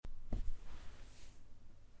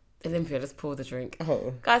Olympia, just pour the drink.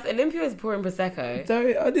 Oh. Guys, Olympia is pouring Prosecco.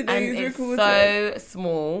 I didn't know you was it's recording. so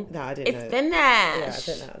small. No, I didn't know. It's finished.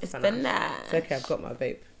 Yeah, I didn't know. It's finished. It's okay, I've got my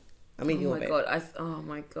vape. I mean, your vape. Oh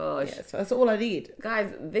my gosh. Yeah, so that's all I need.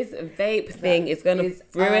 Guys, this vape thing is going to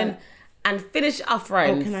ruin and finish our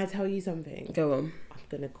friends. Oh, can I tell you something? Go on. I'm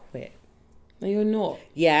going to quit. No, you're not.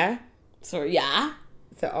 Yeah. Sorry, yeah?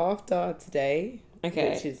 So after today,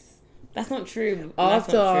 okay, which is... That's not true.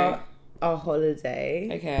 After That's not true. our holiday,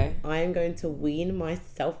 okay, I am going to wean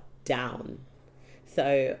myself down.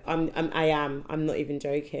 So I'm not even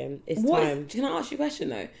joking. It's time. Can I ask you a question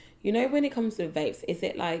though? You know, when it comes to vapes, is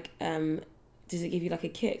it like, does it give you like a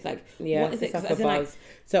kick? Like, yeah, what is it? Like a buzz.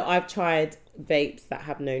 So I've tried vapes that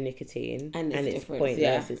have no nicotine and it's pointless.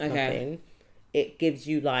 Yeah. It's nothing. It gives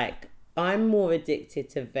you like, I'm more addicted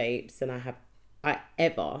to vapes than I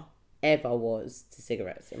ever was to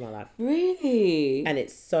cigarettes in my life. Really? And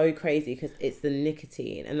it's so crazy because it's the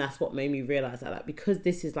nicotine, and that's what made me realize that, like, because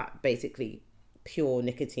this is like basically pure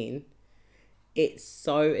nicotine, it's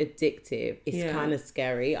so addictive. It's kind of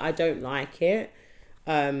scary. I don't like it.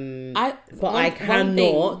 I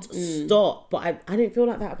cannot stop. But I didn't feel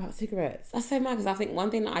like that about cigarettes. That's so mad, because I think one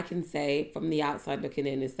thing that I can say from the outside looking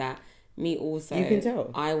in is that me also, you can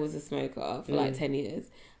tell, I was a smoker for like 10 years.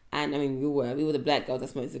 And I mean, we were the black girls that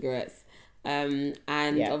smoked cigarettes. And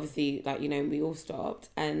obviously, like, you know, we all stopped.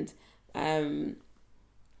 And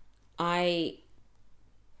I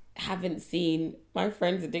haven't seen my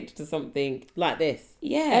friends addicted to something like this.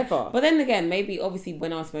 Yeah. Ever. But then again, maybe obviously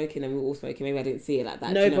when I was smoking and we were all smoking, maybe I didn't see it like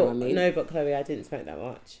that. No, but Chloe, I didn't smoke that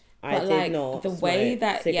much. I did not. The way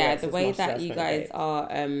that you guys are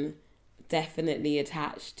definitely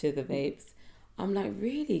attached to the vapes. I'm like,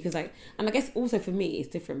 really? Because like, and I guess also for me it's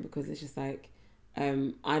different because it's just like,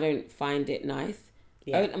 I don't find it nice.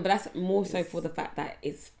 Yeah. But that's more so for the fact that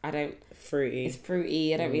it's fruity. It's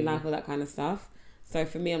fruity. I don't really like all that kind of stuff. So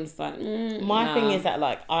for me, I'm just like, my thing is that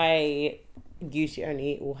like I usually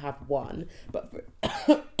only will have one, but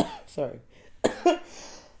sorry.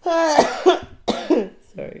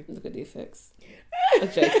 Sorry. Look at the effects. I'm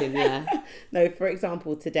joking, yeah. No, for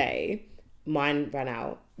example, today mine ran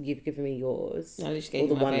out. You've given me yours. I just gave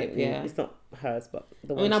you my vape, yeah. It's not hers, but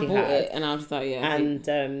the one she had. I bought it and I was just like, yeah.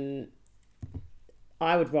 And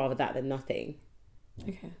I would rather that than nothing.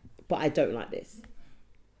 Okay. But I don't like this.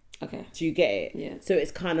 Okay. Do you get it? Yeah. So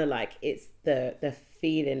it's kind of like, it's the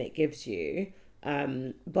feeling it gives you.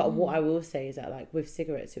 But what I will say is that like with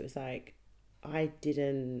cigarettes, it was like,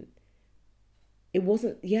 it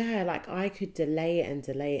wasn't, like I could delay it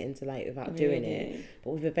without doing it.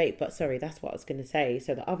 But with a vape, that's what I was going to say.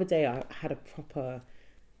 So the other day I had a proper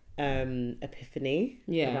epiphany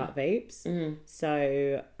about vapes. Mm-hmm.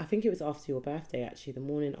 So I think it was after your birthday, actually, the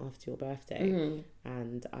morning after your birthday. Mm-hmm.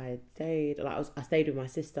 And I stayed with my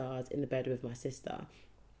sister. I was in the bed with my sister.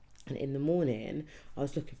 And in the morning, I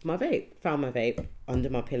was looking for my vape. Found my vape under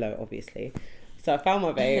my pillow, obviously. So I found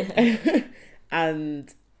my vape.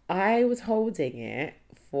 And I was holding it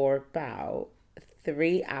for about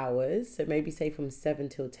 3 hours. So maybe say from 7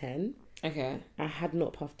 till 10. Okay. I had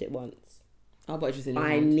not puffed it once. Oh, but just in your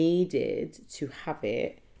hand. I needed to have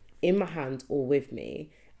it in my hand or with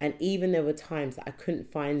me. And even there were times that I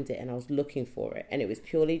couldn't find it and I was looking for it. And it was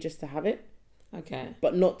purely just to have it. Okay.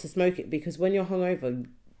 But not to smoke it, because when you're hungover,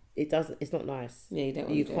 it's not nice. Yeah, you don't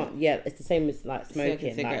want to do it. Yeah, it's the same as like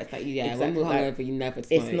smoking. Cigarettes, when we're hungover, you never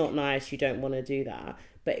smoke. It's not nice. You don't want to do that.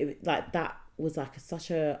 But that was like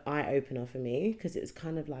such a eye opener for me, because it was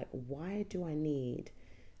kind of like, why do I need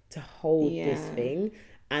to hold this thing?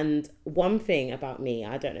 And one thing about me,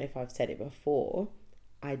 I don't know if I've said it before,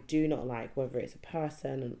 I do not like, whether it's a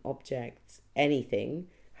person, an object, anything,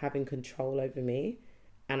 having control over me.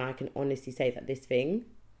 And I can honestly say that this thing,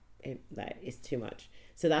 it's too much.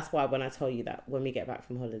 So that's why when I tell you that when we get back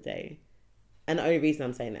from holiday, and the only reason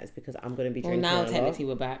I'm saying that is because I'm going to be drinking. Well, now technically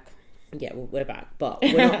we're back. Yeah, we're back, but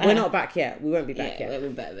we're not back yet. We won't be back yet. We'll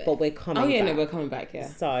be back. But we're coming. Oh yeah, back. No, we're coming back. Yeah.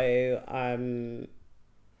 So I'm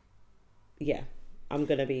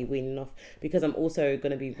gonna be weaning off, because I'm also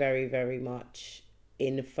gonna be very, very much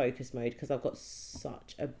in focus mode, because I've got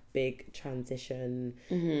such a big transition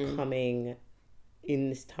coming in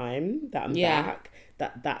this time that I'm back.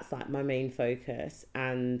 That's like my main focus.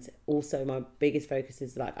 And also my biggest focus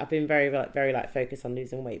is like, I've been very, very like focused on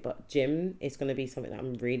losing weight, but gym is going to be something that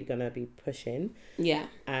I'm really going to be pushing. Yeah.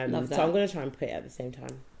 Love that. So I'm going to try and put it at the same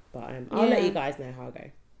time, but I'll let you guys know how I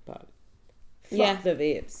go. But fuck the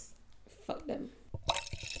vapes. Fuck them.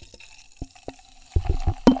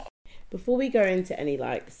 Before we go into any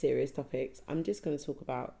like serious topics, I'm just going to talk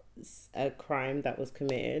about a crime that was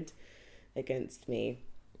committed against me.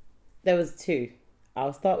 There was two.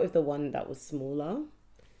 I'll start with the one that was smaller.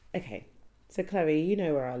 Okay, so Chloe, you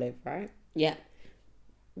know where I live, right? Yeah.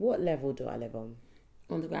 What level do I live on?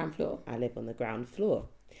 On the ground floor. I live on the ground floor.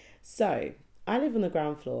 So, I live on the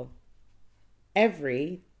ground floor.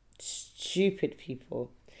 Every stupid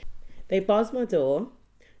people, they buzzed my door,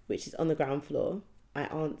 which is on the ground floor. I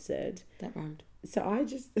answered. That rhymed. So I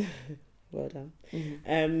just, well done.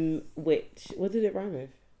 Mm-hmm. What did it rhyme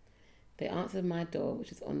with? They answered my door,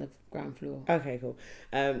 which is on the ground floor. Okay, cool.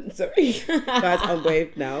 Sorry, guys, I'm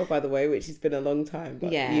waved now, by the way, which has been a long time,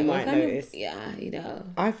 but you might notice.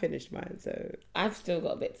 I finished mine, so I've still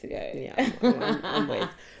got a bit to go. Yeah, I'm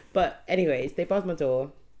waved. But anyways, they buzzed my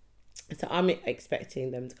door. So I'm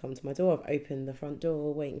expecting them to come to my door. I've opened the front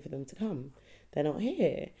door, waiting for them to come. They're not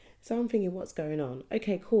here. So I'm thinking, what's going on?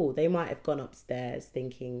 Okay, cool. They might have gone upstairs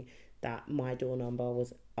thinking that my door number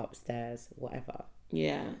was upstairs, whatever.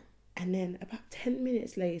 Yeah. And then about 10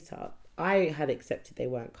 minutes later, I had accepted they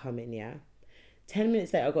weren't coming, yeah? 10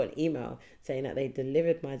 minutes later, I got an email saying that they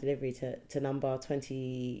delivered my delivery to number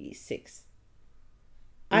 26.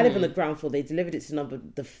 I live on the ground floor. They delivered it to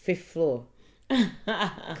the 5th floor.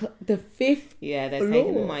 The 5th Yeah, they're floor.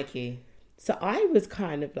 taking my key. So I was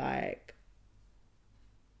kind of like,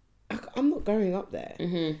 I'm not going up there.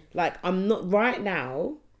 Mm-hmm. Like, I'm not right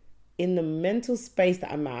now in the mental space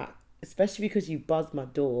that I'm at, especially because you buzzed my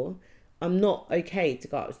door. I'm not okay to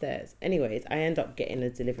go upstairs. Anyways, I end up getting a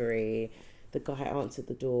delivery. The guy answered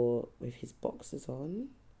the door with his boxers on.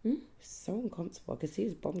 So uncomfortable. I could see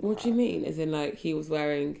his bum. What do you mean? As in, like, he was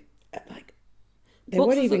wearing... Like, they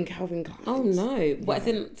weren't even Calvin Klein. Oh, no. What, as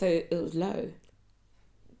in, so it was low?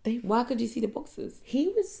 Why could you see the boxers? He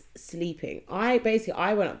was sleeping. I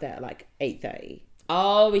went up there at like 8:30.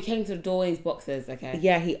 Oh, we came to the door in his boxers, okay.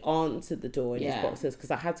 Yeah, he answered the door in his boxers because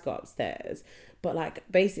I had to go upstairs. But like,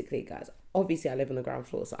 basically, guys, obviously I live on the ground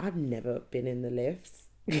floor, so I've never been in the lifts.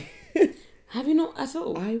 Have you not at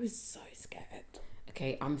all? I was so scared.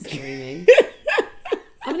 Okay, I'm screaming.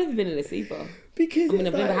 I've never been in a sleeper. Because I've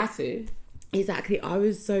never had to. Exactly. I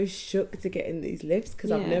was so shook to get in these lifts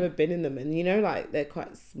because I've never been in them. And you know, like, they're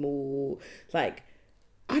quite small. Like,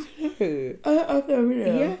 I don't know. I don't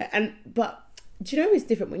know. Yeah. But do you know it's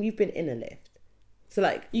different when you've been in a lift? So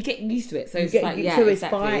like, you get used to it. So it's so it's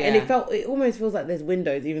fine. Yeah. And it almost feels like there's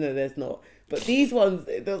windows even though there's not. But these ones,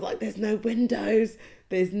 there was like, there's no windows.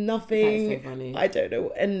 There's nothing. That's so funny. I don't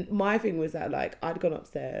know. And my thing was that, like, I'd gone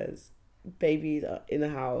upstairs, babies are in the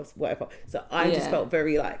house, whatever. So I just felt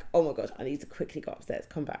very like, oh my gosh, I need to quickly go upstairs,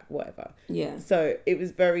 come back, whatever. Yeah. So it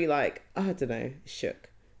was very like, I don't know, shook.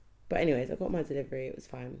 But anyways, I got my delivery. It was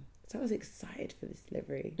fine. So I was excited for this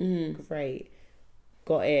delivery. Great.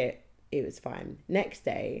 Got it. It was fine. Next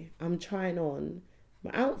day, I'm trying on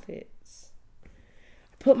my outfits.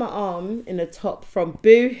 I put my arm in a top from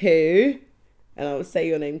Boohoo, and I will say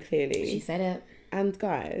your name clearly. She said it. And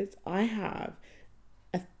guys, I have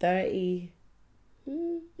a 30,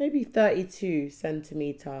 maybe 32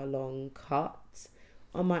 centimetre long cut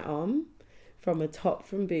on my arm from a top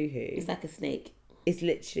from Boohoo. It's like a snake. It's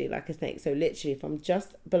literally like a snake. So literally from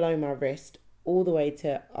just below my wrist all the way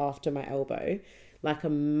to after my elbow, like a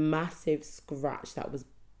massive scratch that was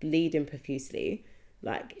bleeding profusely.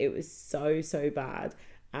 Like, it was so bad.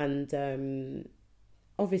 And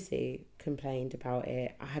obviously complained about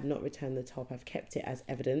it. I have not returned the top. I've kept it as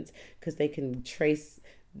evidence because they can trace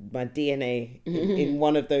my DNA in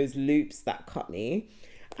one of those loops that cut me.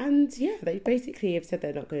 And yeah, they basically have said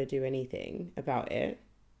they're not going to do anything about it.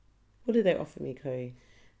 What did they offer me, Chloe?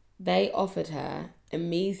 They offered her a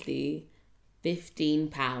measly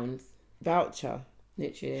 £15 voucher.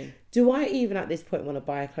 Literally. Do I even at this point want to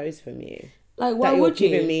buy clothes from you? Like, why would you?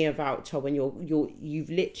 You're giving me a voucher when you've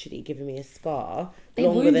literally given me a scar they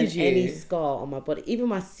longer than you. any scar on my body. Even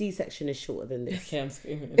my C-section is shorter than this. Okay, I'm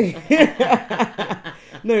screaming.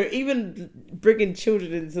 No, even bringing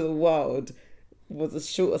children into the world was a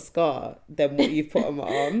shorter scar than what you've put on my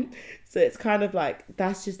arm. So it's kind of like,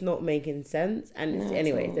 that's just not making sense. And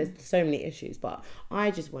anyways, there's so many issues. But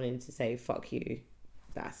I just wanted to say, fuck you.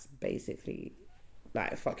 That's basically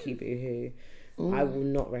like, fuck you, Boohoo. I will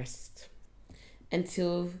not rest.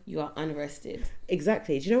 Until you are unrested.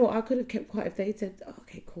 Exactly. Do you know what? I could have kept quiet if they said, oh,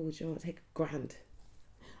 okay, cool, do you know what? Take £1,000.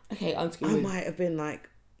 Okay, I'm I might have been like,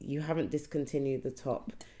 you haven't discontinued the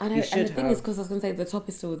top. I know, you should and the thing is, because I was going to say the top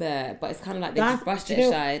is still there, but it's kind of like they just brushed it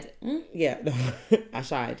aside. Yeah,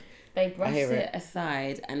 aside. They brushed it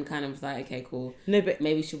aside and kind of was like, okay, cool. No, but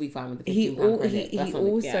maybe she'll be fine with the £15 credit. He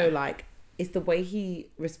also, like, it's the way he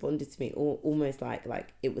responded to me, almost like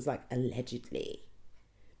it was like allegedly.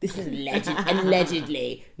 This is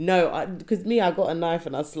allegedly. No, because I got a knife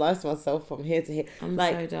and I sliced myself from here to here. I'm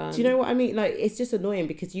like, so done. Do you know what I mean? Like, it's just annoying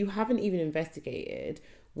because you haven't even investigated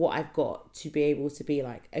what I've got to be able to be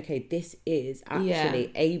like, okay, this is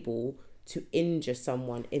actually able to injure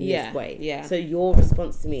someone in this way. Yeah. So your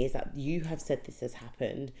response to me is that you have said this has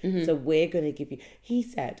happened. So we're going to give you... He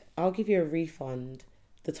said, I'll give you a refund.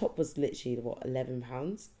 The top was literally, what,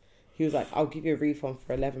 £11? He was like, I'll give you a refund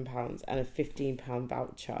for £11 and a £15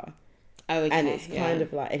 voucher. Oh, okay. And it's kind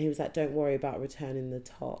of like... And he was like, don't worry about returning the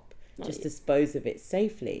top. Just dispose of it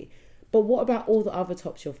safely. But what about all the other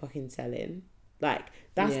tops you're fucking selling? Like,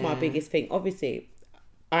 that's my biggest thing. Obviously...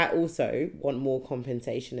 I also want more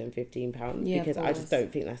compensation than £15 because I just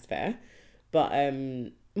don't think that's fair. But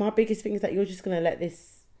my biggest thing is that you're just going to let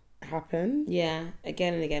this happen. Yeah,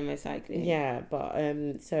 again and again, most likely. Yeah, but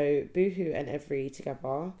so Boohoo and Every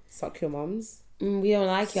together, suck your mums. We don't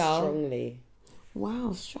like y'all. Strongly.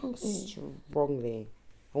 Wow, strongly. Strongly.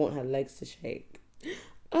 I want her legs to shake.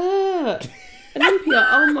 Olympia,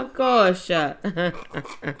 oh my gosh.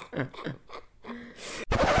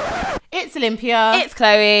 It's Olympia. It's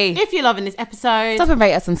Chloe. If you're loving this episode, stop and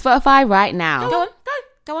rate us on Spotify right now.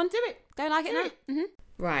 Go on, do it. Go like it now. Mm-hmm.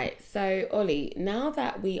 Right, so Ollie, now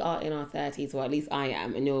that we are in our 30s, or at least I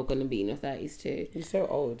am, and you're going to be in your 30s too. You're so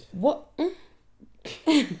old. What?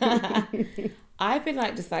 I've been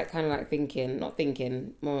like, just like kind of like thinking, not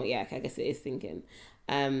thinking, more, yeah, I guess it is thinking,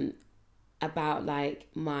 about like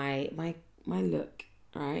my look,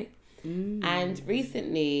 right? And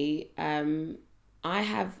recently, I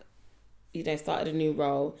have, started a new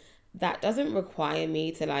role that doesn't require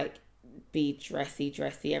me to like be dressy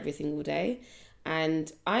every single day.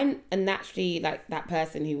 And I'm a naturally like that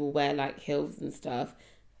person who will wear like heels and stuff.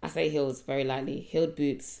 I say heels very lightly, heeled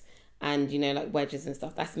boots and, like wedges and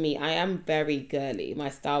stuff. That's me. I am very girly. My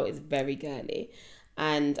style is very girly.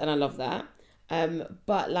 And I love that.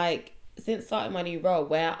 But like since starting my new role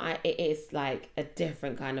where it is like a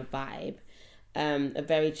different kind of vibe, a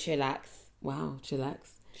very chillax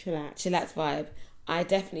vibe. I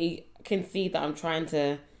definitely can see that I'm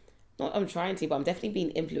definitely being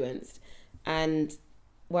influenced. And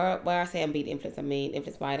where I say I'm being influenced, I mean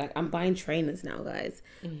influenced by like I'm buying trainers now, guys.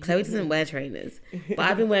 Chloe doesn't wear trainers, but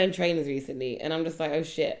I've been wearing trainers recently, and I'm just like, oh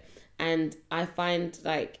shit. And I find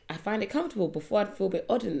it comfortable. Before I'd feel a bit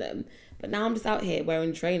odd in them, but now I'm just out here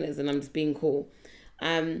wearing trainers and I'm just being cool.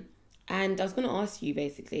 And I was gonna ask you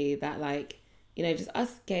basically that like, just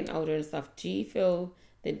us getting older and stuff. Do you feel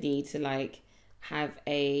the need to like have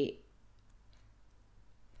a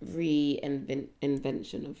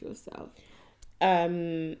reinvention of yourself?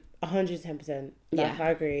 110%. Like, I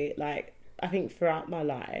agree. Like, I think throughout my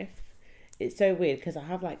life, it's so weird because I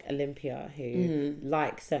have like Olympia who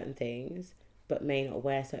likes certain things but may not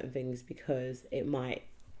wear certain things because it might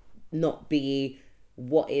not be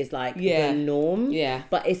what is like the norm. Yeah.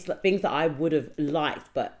 But it's like things that I would have liked,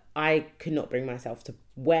 but I could not bring myself to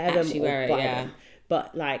wear them or buy them.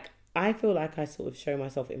 But like, I feel like I sort of show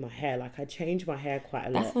myself in my hair. Like I change my hair quite a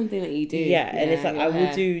lot. That's one thing that you do. Yeah, and it's like I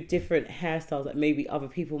will do different hairstyles that maybe other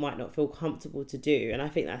people might not feel comfortable to do. And I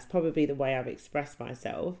think that's probably the way I've expressed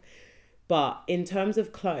myself. But in terms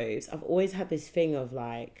of clothes, I've always had this thing of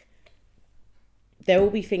like, there will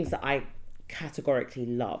be things that I categorically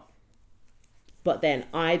love. But then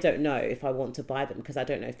I don't know if I want to buy them because I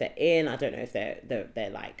don't know if they're in. I don't know if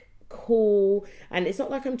they're like cool. And it's not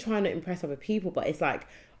like I'm trying to impress other people, but it's like,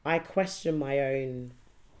 I question my own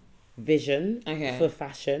vision for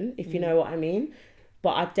fashion, if you know what I mean.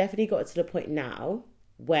 But I've definitely got to the point now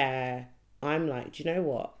where I'm like, do you know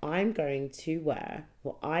what? I'm going to wear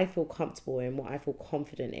what I feel comfortable in, what I feel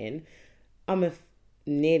confident in. I'm a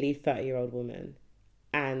nearly 30-year-old woman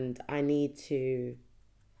and I need to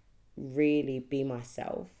really be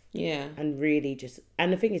myself. Yeah. And really just...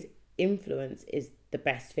 And the thing is, influence is the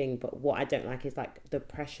best thing, but what I don't like is like the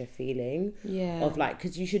pressure feeling of like,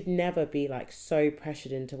 because you should never be like so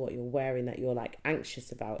pressured into what you're wearing that you're like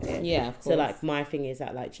anxious about it. Yeah, of course. So like my thing is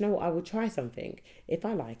that like, do you know what, I will try something. If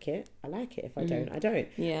I like it, I like it. If I don't, I don't.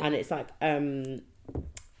 Yeah. And it's like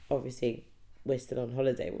obviously we're still on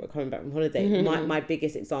holiday, we're coming back from holiday. My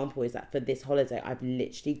biggest example is that for this holiday I've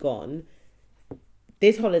literally gone,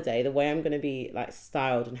 this holiday the way I'm going to be like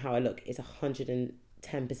styled and how I look is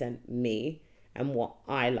 110% me and what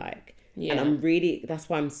I like. Yeah. And I'm really, that's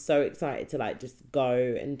why I'm so excited to like just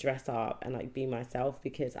go and dress up and like be myself,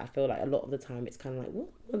 because I feel like a lot of the time it's kind of like,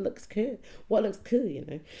 what looks cool? What looks cool,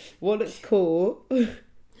 What looks cool?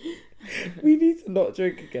 We need to not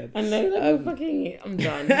drink again. I know, I'm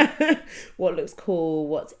done. What looks cool,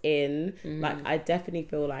 what's in. Like, I definitely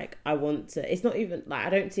feel like I want to, it's not even, like, I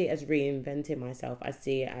don't see it as reinventing myself. I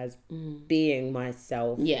see it as being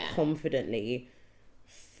myself confidently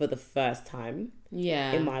for the first time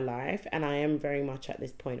in my life. And I am very much at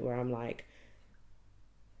this point where I'm like,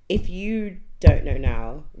 if you don't know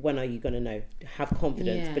now, when are you going to know? Have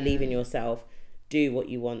confidence, believe in yourself, do what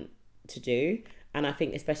you want to do. And I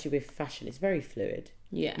think especially with fashion, it's very fluid.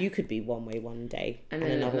 Yeah. You could be one way one day and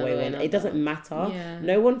another way one day. It doesn't matter. Yeah.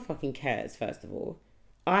 No one fucking cares, first of all.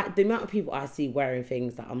 The amount of people I see wearing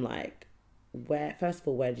things that I'm like, first of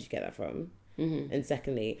all, where did you get that from? Mm-hmm. And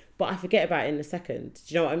secondly, but I forget about it in a second.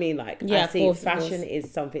 Do you know what I mean? Like, I see fashion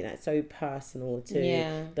is something that's so personal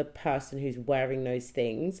to the person who's wearing those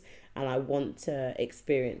things. And I want to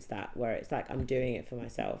experience that where it's like I'm doing it for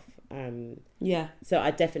myself. So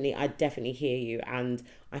I definitely hear you. And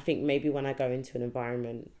I think maybe when I go into an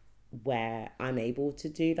environment where I'm able to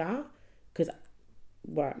do that, because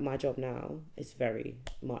my job now is very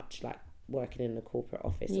much like working in a corporate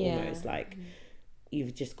office almost. Like,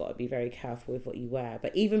 you've just got to be very careful with what you wear.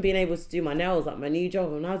 But even being able to do my nails, like my new job,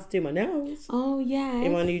 I'm allowed to do my nails. Oh, yeah.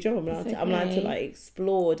 In my new job, I'm allowed to like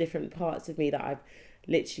explore different parts of me that I've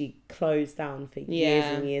literally closed down for years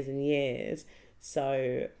and years and years.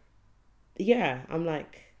 So, yeah, I'm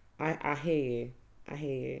like, I hear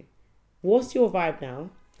you. What's your vibe now?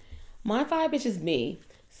 My vibe is just me.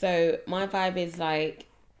 So my vibe is like,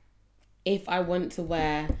 if I want to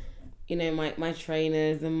wear, you know, my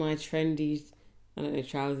trainers and my trendy, I don't know,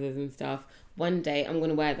 trousers and stuff, one day I'm going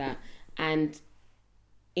to wear that. And,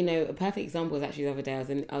 you know, a perfect example was actually the other day,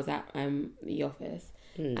 I was at the office.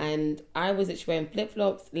 And I was actually wearing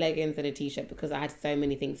flip-flops, leggings and a t-shirt because I had so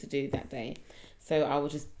many things to do that day. So I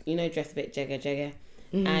was just, you know, dressed a bit jagger.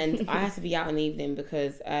 And I had to be out in the evening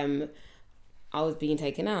because I was being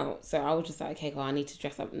taken out. So I was just like, okay, well, I need to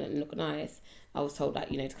dress up and look nice. I was told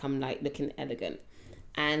that, you know, to come like looking elegant.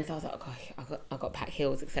 And so I was like, okay, I got packed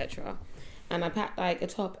heels, etc. And I packed like a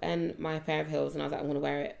top and my pair of heels, and I was like, I'm going to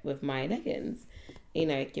wear it with my leggings. You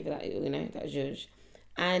know, give it that, you know, that zhuzh.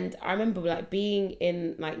 And I remember like being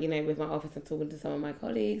in like, you know, with my office and talking to some of my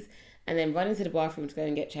colleagues and then running to the bathroom to go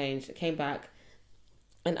and get changed. I came back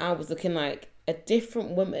and I was looking like a different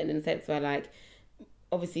woman in the sense where like,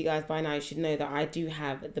 obviously guys, by now you should know that I do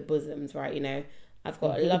have the bosoms, right? You know, I've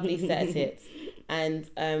got a lovely set of tits and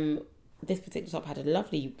this particular top had a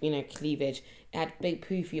lovely, you know, cleavage. It had big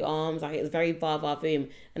poofy arms, like it was very va boom.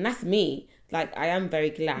 And that's me. Like, I am very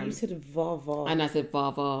glam. You said va. And I said va.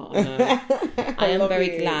 I know. I am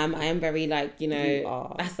very glam. I am very, like, you know. You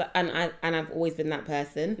are. And I've always been that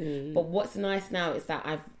person. But what's nice now is that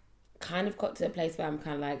I've kind of got to a place where I'm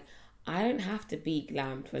kind of like, I don't have to be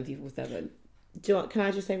glam 24/7. Do you know what? Can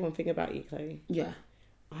I just say one thing about you, Chloe? Yeah.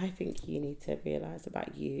 I think you need to realise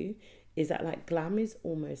about you is that, like, glam is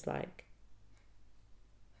almost like,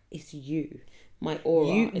 it's you. My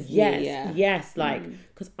aura is me, yeah. Yes, like,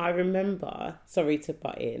 because I remember, sorry to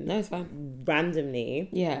butt in. No, it's fine. Randomly.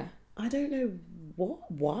 Yeah. I don't know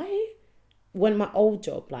why. When my old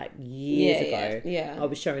job, like, years ago, I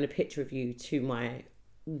was showing a picture of you to my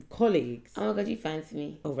colleagues. Oh, my God, you fancy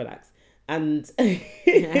me. Oh, relax. And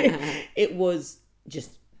it was just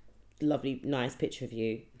lovely, nice picture of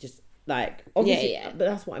you. Just, like, obviously, but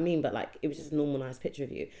that's what I mean. But, like, it was just a normal, nice picture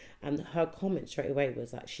of you. And her comment straight away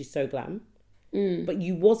was, like, she's so glam. But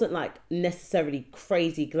you wasn't like necessarily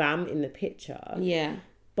crazy glam in the picture. Yeah.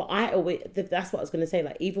 But I always, that's what I was going to say.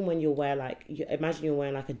 Like, even when you're wearing like, imagine you're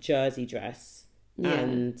wearing like a jersey dress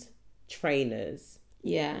and trainers.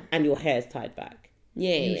 Yeah. And your hair's tied back.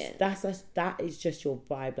 Yeah. That is just your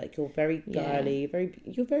vibe. Like, you're very girly,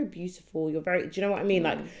 you're very beautiful. You're very, do you know what I mean?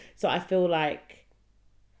 Like, so I feel like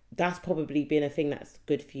that's probably been a thing that's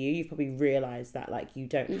good for you. You've probably realised that, like, you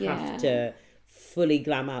don't have to fully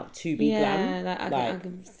glam out to be glam. Like, I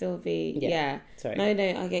can still be sorry. No,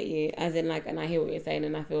 I get you, as in, like, and I hear what you're saying,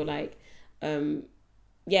 and I feel like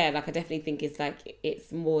like, I definitely think it's like,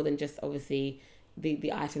 it's more than just obviously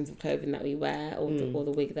the items of clothing that we wear or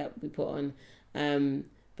the wig that we put on,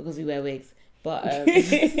 because we wear wigs, but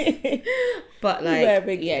but like,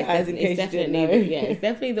 it's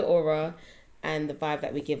definitely the aura and the vibe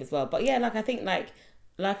that we give as well. But yeah, like, I think like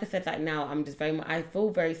I said, like, now I'm just I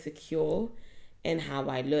feel very secure in how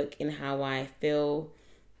I look, in how I feel.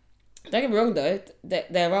 Don't get me wrong though,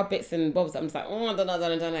 there are bits and bobs that I'm just like, oh, I don't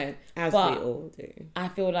know. As but we all do. I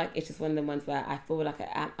feel like it's just one of the ones where I feel like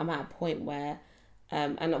I'm at a point where,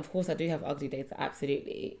 and of course I do have ugly days,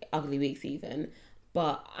 absolutely, ugly weeks even,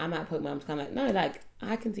 but I'm at a point where I'm just kind of like, no, like,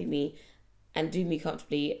 I can do me and do me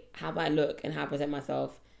comfortably, how I look and how I present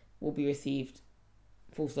myself, will be received.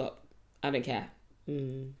 Full stop. I don't care.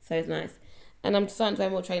 Mm. So it's nice. And I'm starting to wear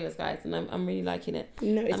more trainers, guys, and I'm really liking it.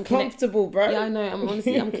 No, it's comfortable, bro. Yeah, I know.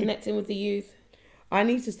 I'm connecting with the youth. I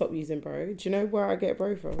need to stop using bro. Do you know where I get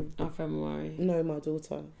bro from? Our friend Mari. No, my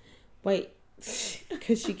daughter. Wait.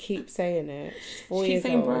 Because she keeps saying it. She's 4 years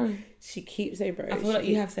saying old. Bro. She keeps saying bro. I feel like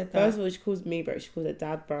you have said that. First of all, she calls me bro. She calls her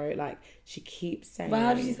dad bro. Like, she keeps saying. But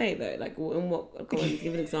how did she say it though? Like, in what? Go on,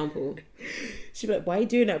 give an example. She'd be like, "Why are you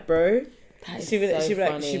doing that, bro?" She'd be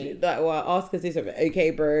like, "Well, I ask her this, I'm like,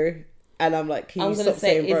 okay, bro." And I'm like, "Can you stop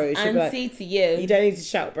saying bro?" She'd be like, to you. You don't need to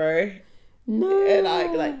shout, bro. No.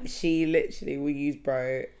 And like she literally will use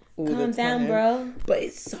bro all the time. Calm down, bro. But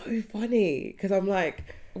it's so funny because I'm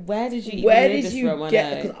like, where did you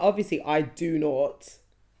get? Because obviously I do not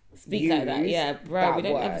speak like that. Yeah, bro. We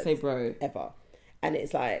don't ever say bro ever. And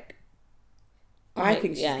it's like, I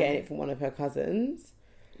think she's getting it from one of her cousins.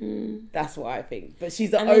 Mm. That's what I think. But she's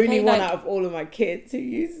the only one out of all of my kids who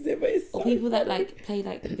uses it. But it's so people funny. that like play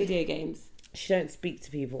like video games. She don't speak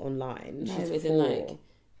to people online. No, she's as in like,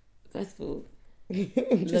 first of all,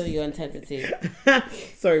 love your intensity.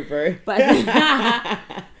 Sorry, bro. But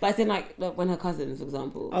I think like when her cousins, for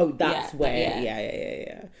example. Oh, that's where.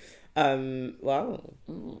 Yeah. Wow.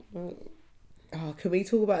 Oh, can we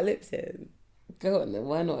talk about lip sync? Go on then.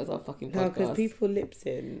 Why not? It's our fucking podcast. No, because people lip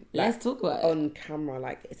sync. Let's talk about it on camera.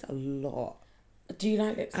 Like, it's a lot. Do you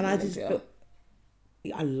like lip sync? And I just feel,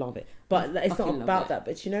 I love it, but it's not about that.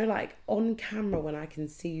 But you know, like on camera, when I can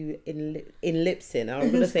see you in lip sync, I'm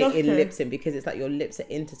gonna say in lip sync because it's like your lips are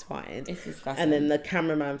intertwined. It's disgusting. And then the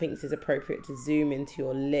cameraman thinks it's appropriate to zoom into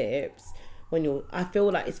your lips when you're. I feel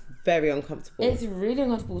like it's very uncomfortable. It's really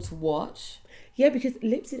uncomfortable to watch. Yeah, because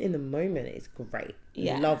lip sync in the moment is great.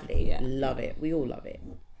 Yeah, lovely. Yeah. Love it. We all love it.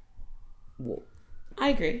 What? I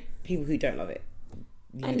agree. People who don't love it,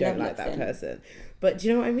 you don't like that person. But do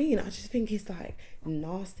you know what I mean? I just think it's like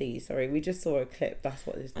nasty. Sorry, we just saw a clip. That's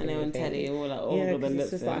what this. I know on telly, and we're like, oh, yeah, the lips.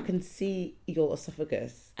 It's just like I can see your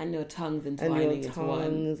esophagus and your tongues entwining into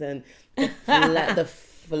one, and the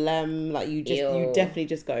phlegm. Like you definitely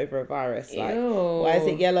just got over a virus. Like, why is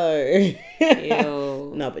it yellow?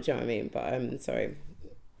 Ew. No, but do you know what I mean? But I'm sorry.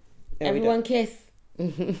 Everyone kiss. All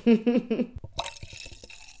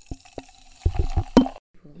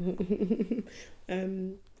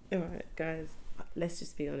right, guys. Let's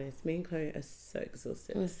just be honest. Me and Chloe are so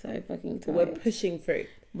exhausted. We're so fucking tired. We're pushing through.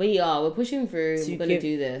 We are. We're pushing through. We're going to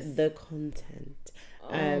do this. The content. Oh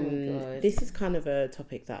my God. This is kind of a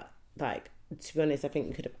topic that, like, to be honest, I think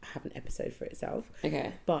we could have an episode for itself.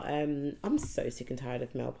 Okay. But I'm so sick and tired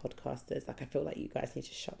of male podcasters. Like, I feel like you guys need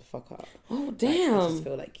to shut the fuck up. Oh, damn. Like, I just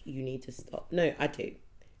feel like you need to stop. No, I do.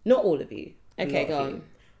 Not all of you. Okay, go on.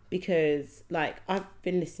 Because, like, I've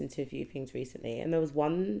been listening to a few things recently, and there was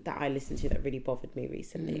one that I listened to that really bothered me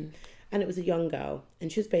recently. And it was a young girl,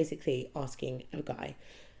 and she was basically asking a guy.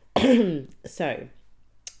 So,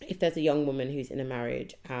 if there's a young woman who's in a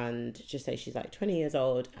marriage, and just say she's like 20 years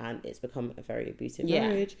old, and it's become a very abusive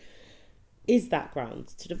marriage, is that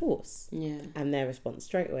grounds to divorce? Yeah. And their response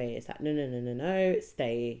straight away is that, no,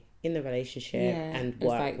 stay in the relationship and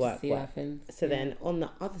work. So then on the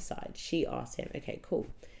other side, she asked him, okay, cool.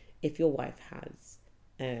 If your wife has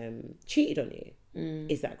cheated on you,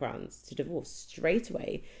 is that grounds to divorce straight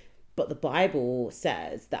away? But the Bible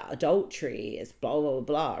says that adultery is blah, blah,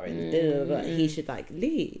 blah, and blah, blah, blah. He should, like,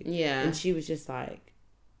 leave. Yeah. And she was just like,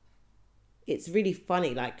 it's really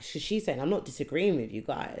funny. Like, she's saying, I'm not disagreeing with you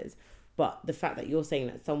guys, but the fact that you're saying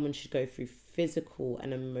that someone should go through physical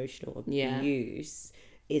and emotional abuse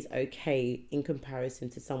is okay in comparison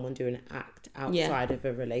to someone doing an act outside of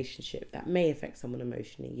a relationship that may affect someone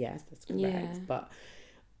emotionally. Yes, that's correct. Yeah. But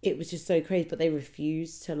it was just so crazy. But they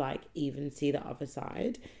refused to, like, even see the other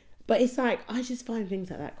side. But it's like, I just find things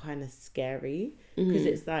like that kind of scary. Because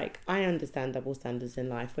it's like, I understand double standards in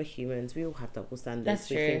life. We're humans. We all have double standards. That's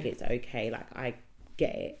true. We think it's okay. Like, I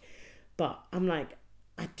get it. But I'm like,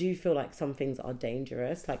 I do feel like some things are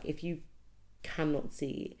dangerous. Like, if you cannot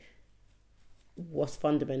see what's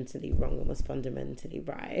fundamentally wrong and what's fundamentally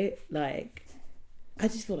right, like, I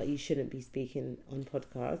just feel like you shouldn't be speaking on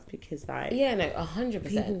podcasts because, like, 100%,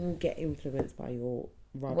 people will get influenced by your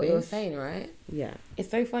rubbish. What you're saying, right? Yeah, it's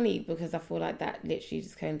so funny because I feel like that literally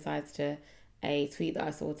just coincides to a tweet that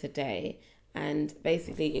I saw today, and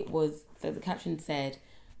basically it was, so the caption said,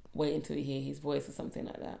 "Wait until you hear his voice" or something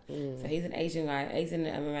like that. So he's an Asian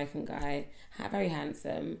American guy, very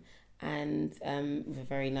handsome, and with a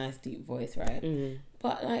very nice deep voice, right?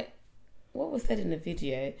 But like what was said in the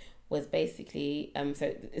video was basically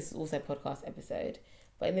so this is also a podcast episode,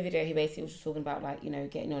 but in the video he basically was just talking about, like, you know,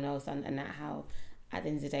 getting on else and that how at the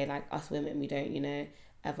end of the day, like, us women, we don't, you know,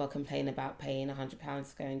 ever complain about paying £100 to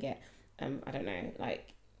go and get, I don't know,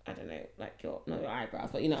 like your, not your eyebrows,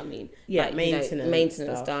 but you know what I mean? Yeah, like, maintenance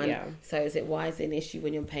stuff, done. Yeah. So why is it an issue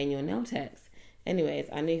when you're paying your nail techs? Anyways,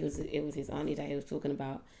 I knew it was his auntie that he was talking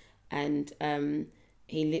about. And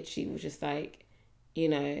he literally was just like, you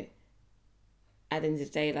know, at the end of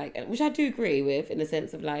the day, like, which I do agree with in the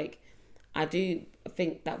sense of like, I do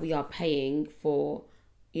think that we are paying for,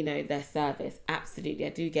 you know, their service. Absolutely, I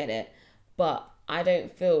do get it. But I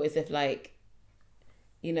don't feel as if like,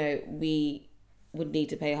 you know, we would need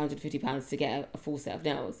to pay £150 to get a full set of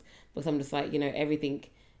nails. Because I'm just like, you know, everything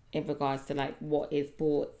in regards to like what is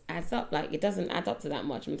bought adds up. Like, it doesn't add up to that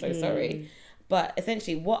much. I'm so sorry. But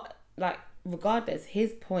essentially regardless,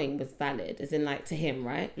 his point was valid, as in like to him,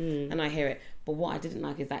 right? And I hear it. But what I didn't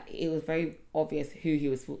like is that it was very obvious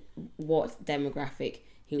what demographic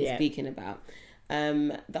he was speaking about.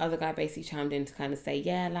 The other guy basically chimed in to kind of say,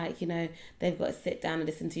 yeah, like, you know, they've got to sit down and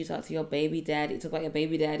listen to you talk to your baby daddy, talk about your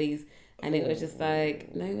baby daddies. And it was just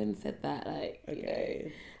like, no one said that, like,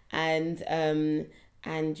 okay. You know.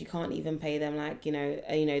 And you can't even pay them like, you know,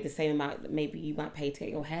 the same amount that maybe you might pay to get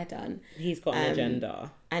your hair done. He's got an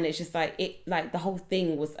agenda. And it's just like, the whole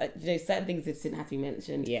thing was, you know, certain things that didn't have to be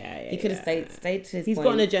mentioned. He could have stayed to his point. He's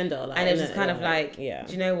got an agenda. Like, and it was just kind of like, do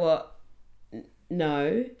you know what?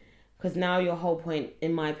 No. Because now your whole point,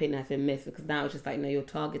 in my opinion, has been missed. Because now it's just like, no, you're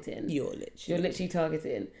targeting. You're literally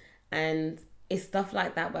targeting. And it's stuff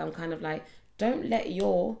like that where I'm kind of like, don't let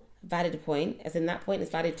your valid point, as in that point is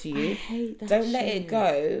valid to you. I hate that Don't let it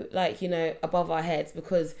go, like, you know, above our heads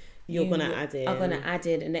because you're gonna add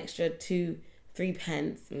in an extra 2-3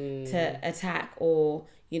 pence to attack or,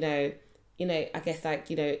 you know, I guess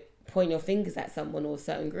like, you know, point your fingers at someone or a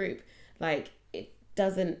certain group. Like, it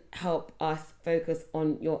doesn't help us focus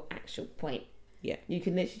on your actual point. Yeah. You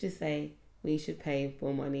can literally just say we should pay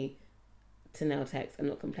more money to nail techs and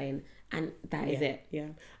not complain. And that is it. Yeah.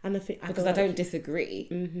 And because I don't disagree.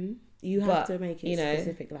 You have to make it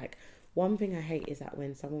specific. Like, one thing I hate is that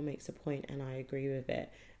when someone makes a point and I agree with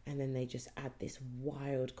it, and then they just add this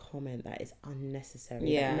wild comment that is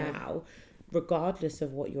unnecessary. Yeah. Now, regardless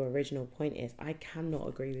of what your original point is, I cannot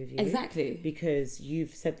agree with you. Exactly. Because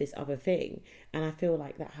you've said this other thing. And I feel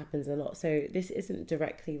like that happens a lot. So this isn't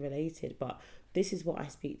directly related, but this is what I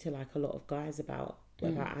speak to like a lot of guys about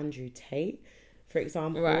Andrew Tate. For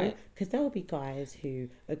example, because there will be guys who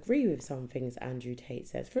agree with some things Andrew Tate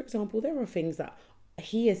says. For example, there are things that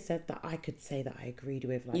he has said that I could say that I agreed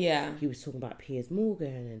with. Like, he was talking about Piers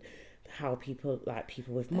Morgan and how people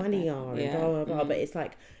with money are and blah, blah, blah. But it's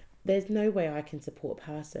like, there's no way I can support a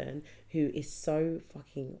person who is so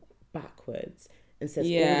fucking backwards and says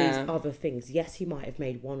all these other things. Yes, he might have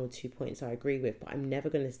made 1 or 2 points I agree with, but I'm never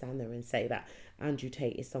going to stand there and say that Andrew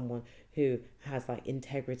Tate is someone who has like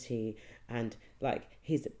integrity and like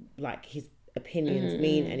his opinions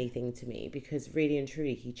mean anything to me, because really and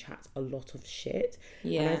truly he chats a lot of shit.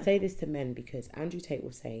 And I say this to men because Andrew Tate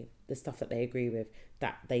will say the stuff that they agree with,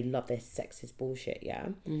 that they love their sexist bullshit,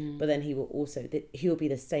 but then he will also he'll be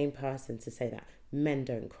the same person to say that men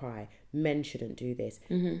don't cry, men shouldn't do this,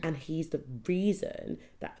 and he's the reason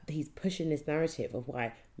that he's pushing this narrative of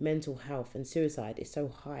why mental health and suicide is so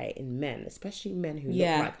high in men, especially men who look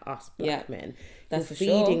like us black men. That's You're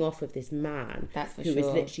for feeding sure. off of this man who is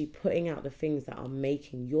literally putting out the things that are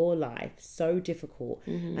making your life so difficult.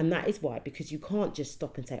 And that is why, because you can't just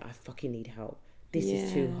stop and say, I fucking need help, this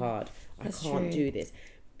is too hard, I can't do this.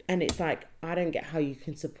 And it's like, I don't get how you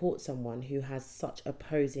can support someone who has such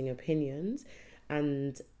opposing opinions.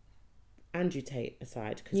 And Andrew Tate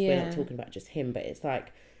aside, because we're not talking about just him, but it's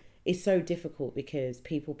like, it's so difficult because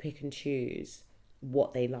people pick and choose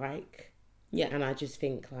what they like. And I just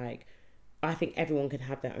think like, I think everyone can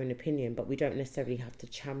have their own opinion, but we don't necessarily have to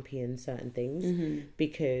champion certain things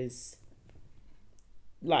because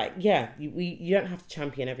like, you don't have to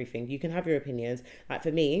champion everything. You can have your opinions. Like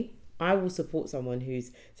for me, I will support someone who's,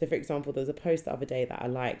 so for example, there was a post the other day that I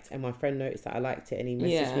liked and my friend noticed that I liked it and he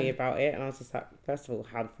messaged me about it, and I was just like, first of all,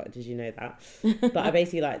 how the fuck did you know that? But I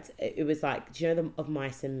basically liked, it was like, do you know the Of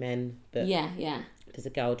Mice and Men book? There's a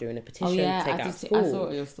girl doing a petition to take out school. I saw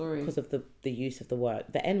your story. Because of the use of the word,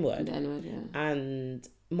 the N-word. The N-word, And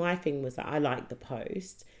my thing was that I liked the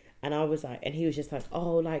post. And I was like, and he was just like,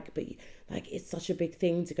 oh, like, but like, it's such a big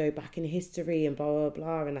thing to go back in history and blah, blah,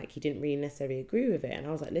 blah. And like, he didn't really necessarily agree with it. And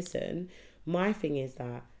I was like, listen, my thing is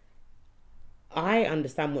that I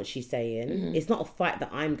understand what she's saying. It's not a fight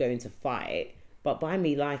that I'm going to fight, but by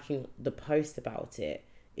me liking the post about it,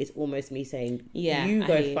 it's almost me saying, you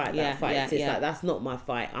go fight that fight. So it's like, that's not my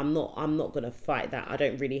fight. I'm not going to fight that. I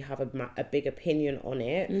don't really have a big opinion on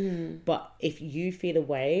it. But if you feel a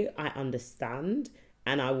way, I understand.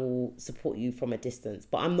 and I will support you from a distance.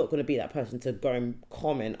 But I'm not going to be that person to go and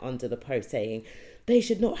comment under the post saying they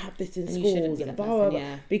should not have this in schools and blah, blah,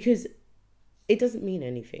 blah, because it doesn't mean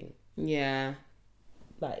anything. Yeah.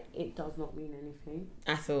 Like, it does not mean anything.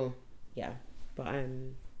 At all. Yeah. But,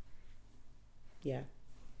 yeah.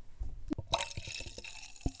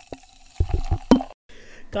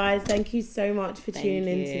 Guys, thank you so much for tuning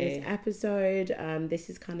into this episode. This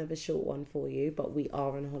is kind of a short one for you, but we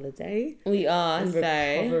are on holiday. We are, and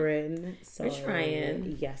recovering. So we're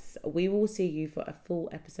trying. Yes, we will see you for a full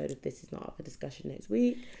episode of This Is Not Up for Discussion next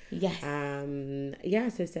week. Yes.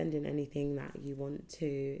 So send in anything that you want to.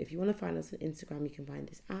 If you want to find us on Instagram, you can find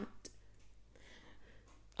us at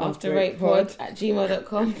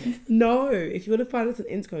after8pod@gmail.com. No, if you want to find us on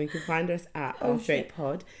Instagram, you can find us at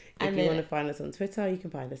after8pod. If you want to find us on Twitter, you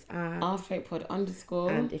can find us at after8pod_.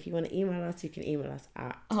 And if you want to email us, you can email us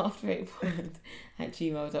at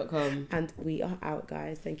after8pod@gmail.com. And we are out,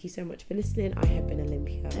 guys. Thank you so much for listening. I have been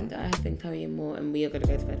Olympia. And I have been Chloe Moore, and we are going to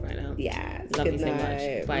go to bed right now. Yeah. Love you so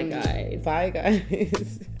much. Bye, guys. Bye,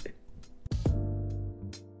 guys.